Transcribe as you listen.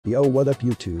Yo, what up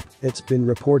YouTube? It's been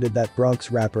reported that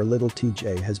Bronx rapper Lil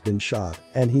Tjay has been shot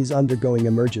and he's undergoing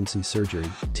emergency surgery.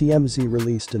 TMZ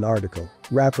released an article.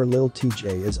 Rapper Lil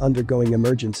Tjay is undergoing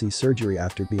emergency surgery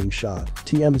after being shot.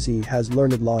 TMZ has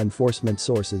learned law enforcement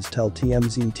sources tell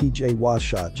TMZ Tjay was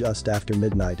shot just after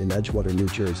midnight in Edgewater, New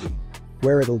Jersey.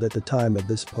 Where at the time of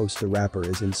this post the rapper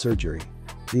is in surgery.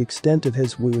 The extent of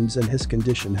his wounds and his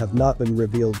condition have not been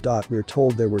revealed. We're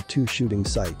told there were two shooting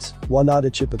sites, one at a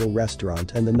Chipotle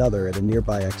restaurant and another at a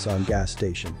nearby Exxon gas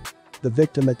station. The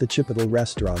victim at the Chipotle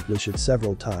restaurant was shot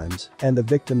several times, and the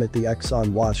victim at the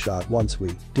Exxon was shot once.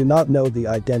 We do not know the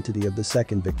identity of the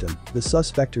second victim. The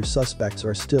suspects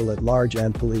are still at large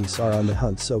and police are on the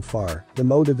hunt so far. The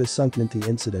motive is sunken. The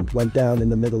incident went down in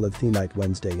the middle of the night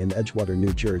Wednesday in Edgewater,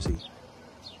 New Jersey.